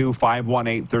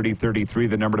 902-518-3033,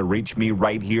 the number to reach me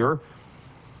right here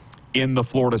in the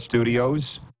Florida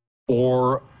studios,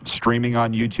 or streaming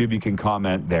on YouTube. You can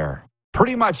comment there.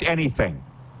 Pretty much anything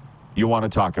you want to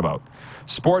talk about.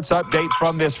 Sports update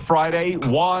from this Friday.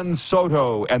 Juan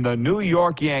Soto and the New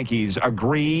York Yankees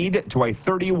agreed to a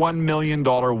 $31 million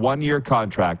one-year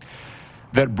contract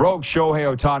that broke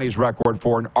Shohei Ohtani's record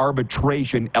for an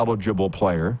arbitration-eligible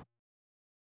player.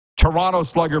 Toronto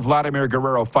slugger Vladimir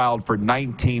Guerrero filed for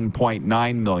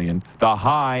 $19.9 million, the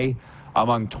high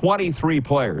among 23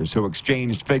 players who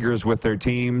exchanged figures with their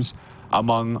teams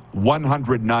among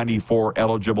 194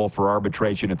 eligible for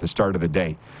arbitration at the start of the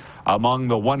day. Among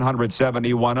the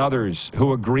 171 others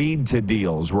who agreed to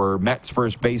deals were Mets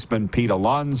first baseman Pete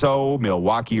Alonso,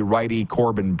 Milwaukee righty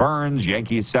Corbin Burns,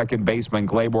 Yankees second baseman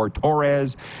Gleyber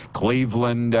Torres,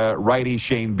 Cleveland righty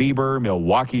Shane Bieber,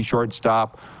 Milwaukee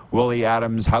shortstop Willie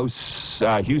Adams,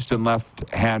 Houston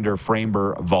left-hander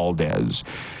Framber Valdez.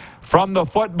 From the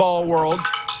football world,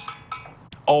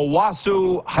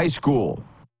 Owasso High School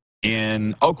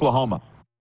in Oklahoma.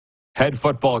 Head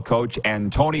football coach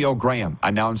Antonio Graham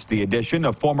announced the addition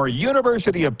of former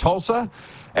University of Tulsa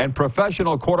and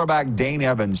professional quarterback Dane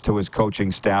Evans to his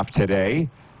coaching staff today.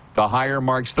 The hire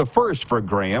marks the first for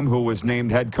Graham, who was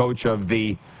named head coach of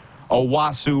the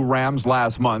Owasso Rams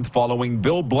last month following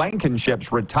Bill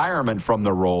Blankenship's retirement from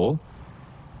the role.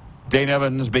 Dane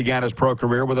Evans began his pro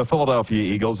career with the Philadelphia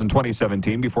Eagles in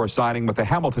 2017 before signing with the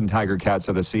Hamilton Tiger Cats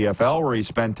of the CFL, where he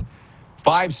spent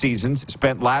 5 seasons,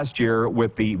 spent last year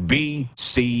with the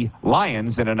BC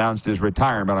Lions, and announced his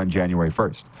retirement on January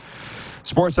 1st.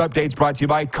 Sports updates brought to you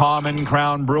by Common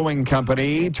Crown Brewing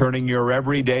Company, turning your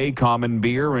everyday common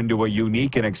beer into a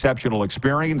unique and exceptional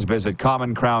experience. Visit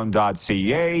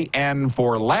commoncrown.ca. And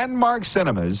for Landmark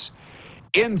Cinemas,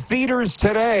 in theaters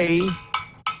today,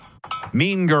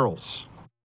 Mean Girls.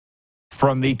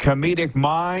 From the comedic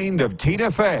mind of Tina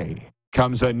Fey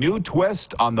comes a new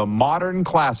twist on the modern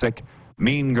classic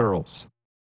Mean Girls.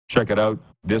 Check it out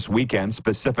this weekend,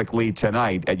 specifically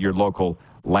tonight at your local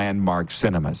Landmark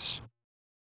Cinemas.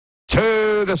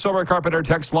 To the Sober Carpenter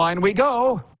text line we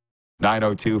go.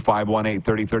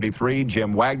 902-518-3033.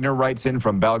 Jim Wagner writes in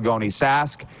from Balgony,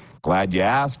 Sask. Glad you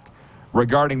asked.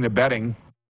 Regarding the betting,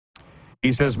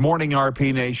 he says, morning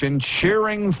RP Nation,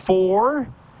 cheering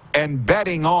for and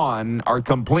betting on are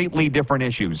completely different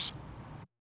issues.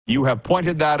 You have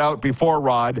pointed that out before,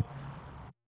 Rod.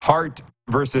 Heart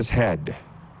versus head.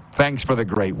 Thanks for the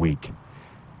great week.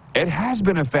 It has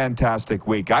been a fantastic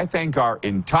week. I think our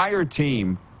entire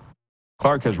team,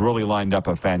 Clark has really lined up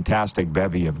a fantastic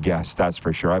bevy of guests, that's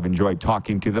for sure. I've enjoyed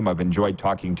talking to them. I've enjoyed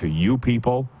talking to you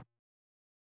people.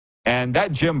 And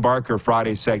that Jim Barker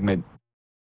Friday segment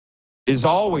is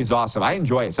always awesome. I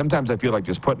enjoy it. Sometimes I feel like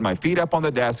just putting my feet up on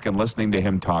the desk and listening to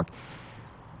him talk.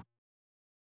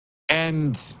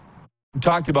 And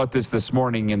talked about this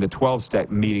morning in the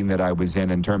 12-step meeting that I was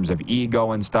in terms of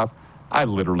ego and stuff. I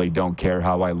literally don't care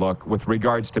how I look. With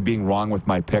regards to being wrong with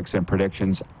my picks and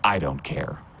predictions, I don't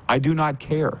care. I do not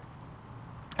care.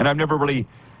 And I've never really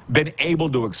been able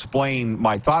to explain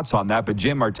my thoughts on that, but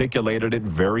Jim articulated it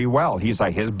very well. He's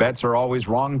like, his bets are always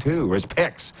wrong too, or his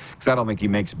picks, because I don't think he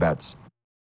makes bets.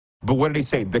 But what did he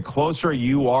say? The closer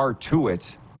you are to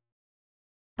it,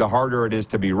 the harder it is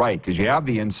to be right, because you have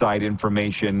the inside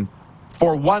information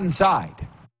for one side.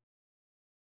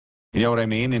 You know what I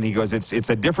mean? And he goes, it's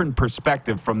a different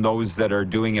perspective from those that are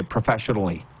doing it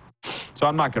professionally. So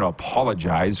I'm not going to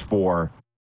apologize for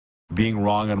being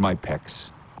wrong on my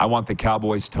picks. I want the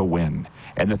Cowboys to win.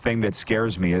 And the thing that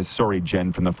scares me is, sorry,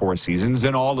 Jen from the Four Seasons,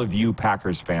 and all of you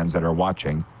Packers fans that are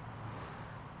watching,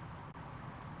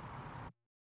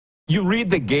 you read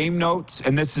the game notes,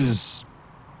 and this is,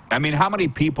 I mean, how many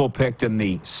people picked in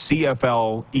the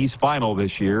CFL East Final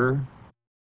this year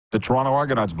the Toronto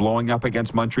Argonauts blowing up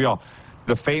against Montreal?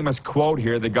 The famous quote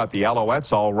here that got the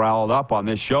Alouettes all riled up on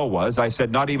this show was, I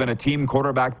said, not even a team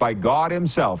quarterbacked by God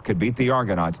himself could beat the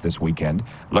Argonauts this weekend.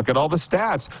 Look at all the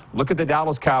stats. Look at the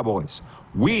Dallas Cowboys.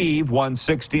 We've won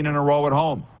 16 in a row at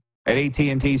home at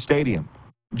AT&T Stadium.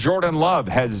 Jordan Love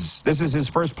this is his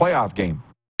first playoff game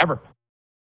ever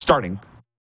starting.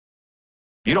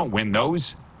 You don't win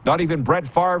those. Not even Brett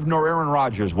Favre nor Aaron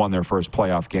Rodgers won their first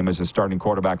playoff game as a starting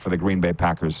quarterback for the Green Bay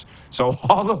Packers. So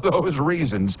all of those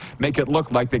reasons make it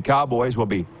look like the Cowboys will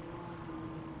be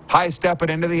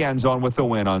high-stepping into the end zone with the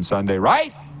win on Sunday,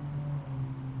 right?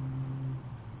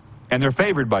 And they're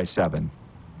favored by 7.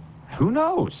 Who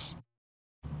knows?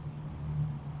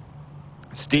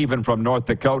 Stephen from North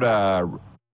Dakota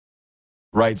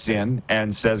writes in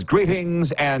and says,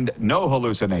 greetings and no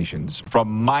hallucinations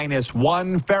from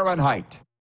 -1 Fahrenheit.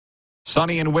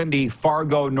 Sunny and windy,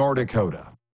 Fargo, North Dakota.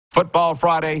 Football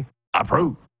Friday,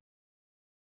 approved.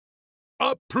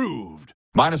 Approved.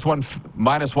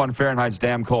 -1 Fahrenheit's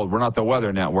damn cold. We're not the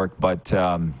weather network, but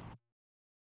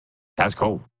that's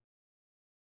cold.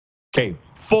 Okay,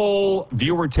 full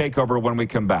viewer takeover when we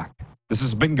come back. This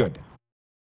has been good.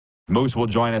 Moose will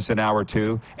join us in hour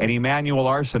 2, and Emmanuel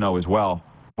Arsenault as well.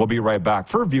 We'll be right back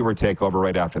for viewer takeover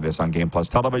right after this on Game Plus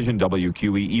Television,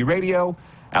 WQEE Radio,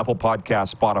 Apple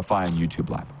Podcasts, Spotify, and YouTube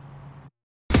Live.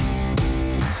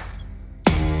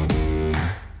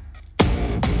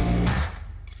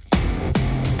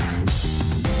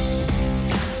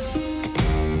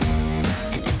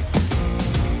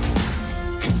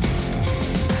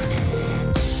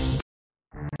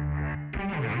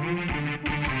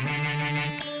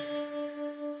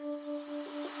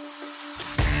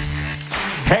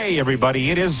 Hey,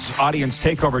 everybody, it is audience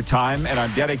takeover time, and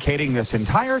I'm dedicating this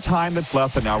entire time that's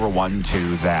left in hour one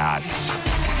to that.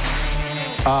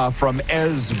 From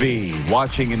Esby,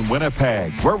 watching in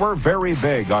Winnipeg, where we're very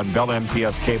big on Bell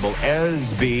MTS cable.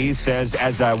 Esby says,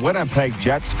 as a Winnipeg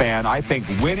Jets fan, I think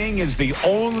winning is the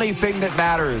only thing that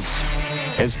matters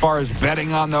as far as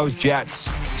betting on those Jets.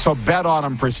 So bet on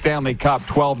them for Stanley Cup,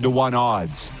 12-1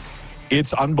 odds.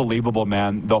 It's unbelievable,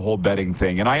 man, the whole betting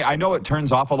thing. And I know it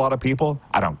turns off a lot of people.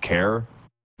 I don't care.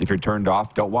 If you're turned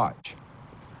off, don't watch.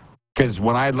 Because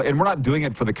and we're not doing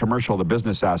it for the commercial, the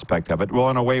business aspect of it. Well,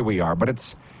 in a way we are. But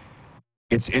it's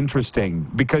interesting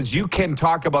because you can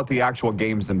talk about the actual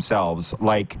games themselves.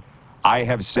 Like I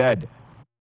have said,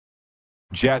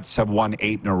 Jets have won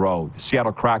 8 in a row. The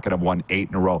Seattle Kraken have won 8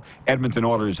 in a row. Edmonton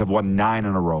Oilers have won 9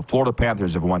 in a row. Florida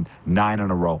Panthers have won 9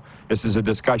 in a row. This is a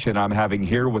discussion I'm having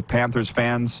here with Panthers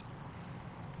fans.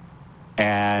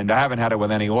 And I haven't had it with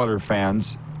any Oilers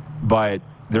fans. But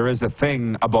there is a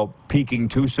thing about peaking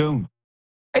too soon.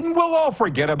 And we'll all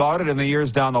forget about it in the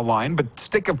years down the line. But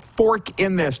stick a fork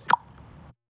in this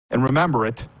and remember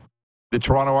it. The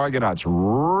Toronto Argonauts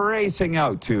racing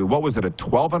out to, what was it, a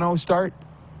 12-0 start?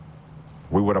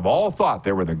 We would have all thought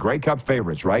they were the Grey Cup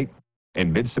favorites, right?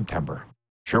 In mid-September.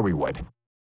 Sure we would.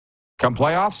 Come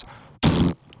playoffs?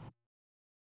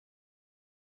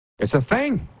 It's a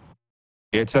thing.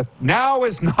 Now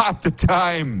is not the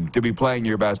time to be playing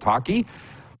your best hockey.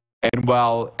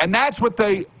 And that's what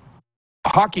the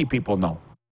hockey people know.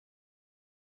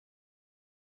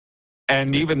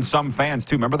 And even some fans,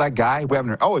 too. Remember that guy? We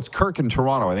haven't heard. Oh, it's Kirk in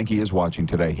Toronto. I think he is watching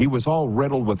today. He was all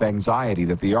riddled with anxiety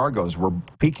that the Argos were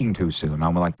peaking too soon.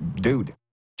 I'm like, dude,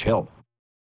 chill.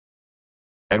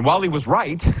 And while he was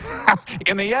right,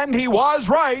 in the end, he was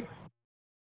right.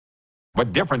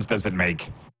 What difference does it make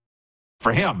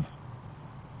for him?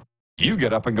 You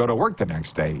get up and go to work the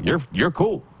next day. You're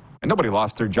cool. And nobody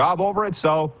lost their job over it,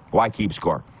 so why keep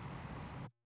score?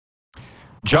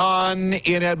 John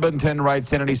in Edmonton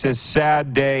writes in and he says,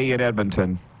 sad day in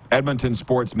Edmonton. Edmonton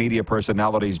sports media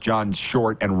personalities John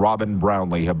Short and Robin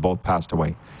Brownlee have both passed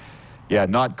away. Yeah,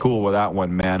 not cool with that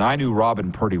one, man. I knew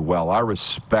Robin pretty well. I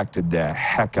respected the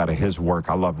heck out of his work.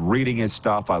 I loved reading his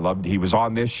stuff. He was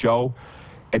on this show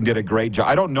and did a great job.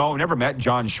 I don't know, never met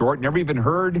John Short, never even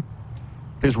heard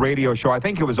his radio show. I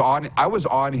think I was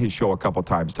on his show a couple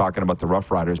times talking about the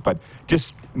Rough Riders, but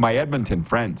just my Edmonton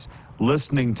friends,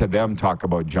 listening to them talk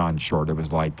about John Short, it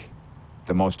was like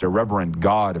the most irreverent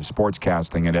god of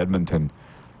sportscasting in Edmonton.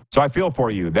 So I feel for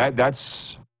you.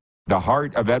 That's the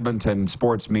heart of Edmonton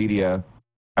sports media,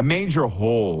 a major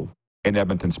hole in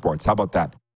Edmonton sports. How about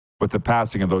that? With the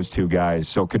passing of those two guys.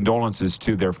 So condolences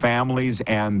to their families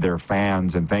and their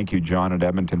fans. And thank you, John at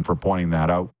Edmonton, for pointing that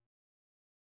out.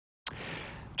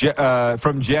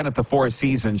 From Jen at the Four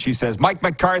Seasons, she says, Mike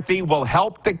McCarthy will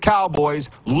help the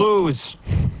Cowboys lose.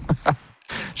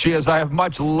 She says, I have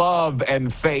much love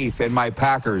and faith in my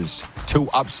Packers to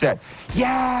upset.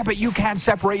 Yeah, but you can't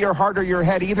separate your heart or your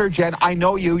head either, Jen. I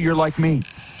know you. You're like me.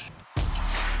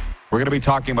 We're going to be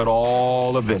talking about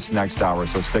all of this next hour,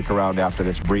 so stick around after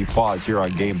this brief pause here on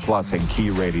Game Plus and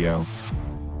Key Radio.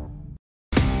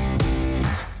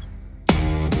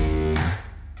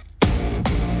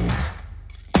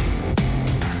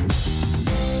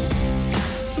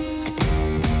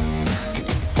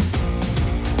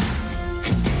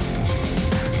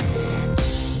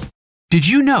 Did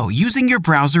you know using your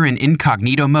browser in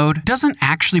incognito mode doesn't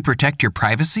actually protect your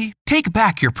privacy? Take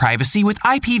back your privacy with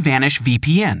IPVanish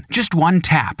VPN. Just one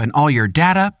tap and all your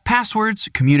data, passwords,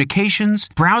 communications,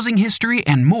 browsing history,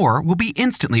 and more will be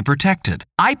instantly protected.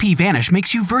 IPVanish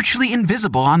makes you virtually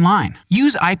invisible online.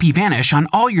 Use IPVanish on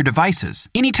all your devices,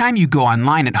 anytime you go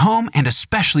online at home and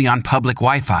especially on public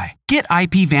Wi-Fi. Get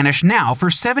IPVanish now for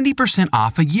 70%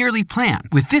 off a yearly plan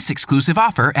with this exclusive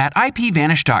offer at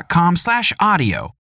ipvanish.com/audio.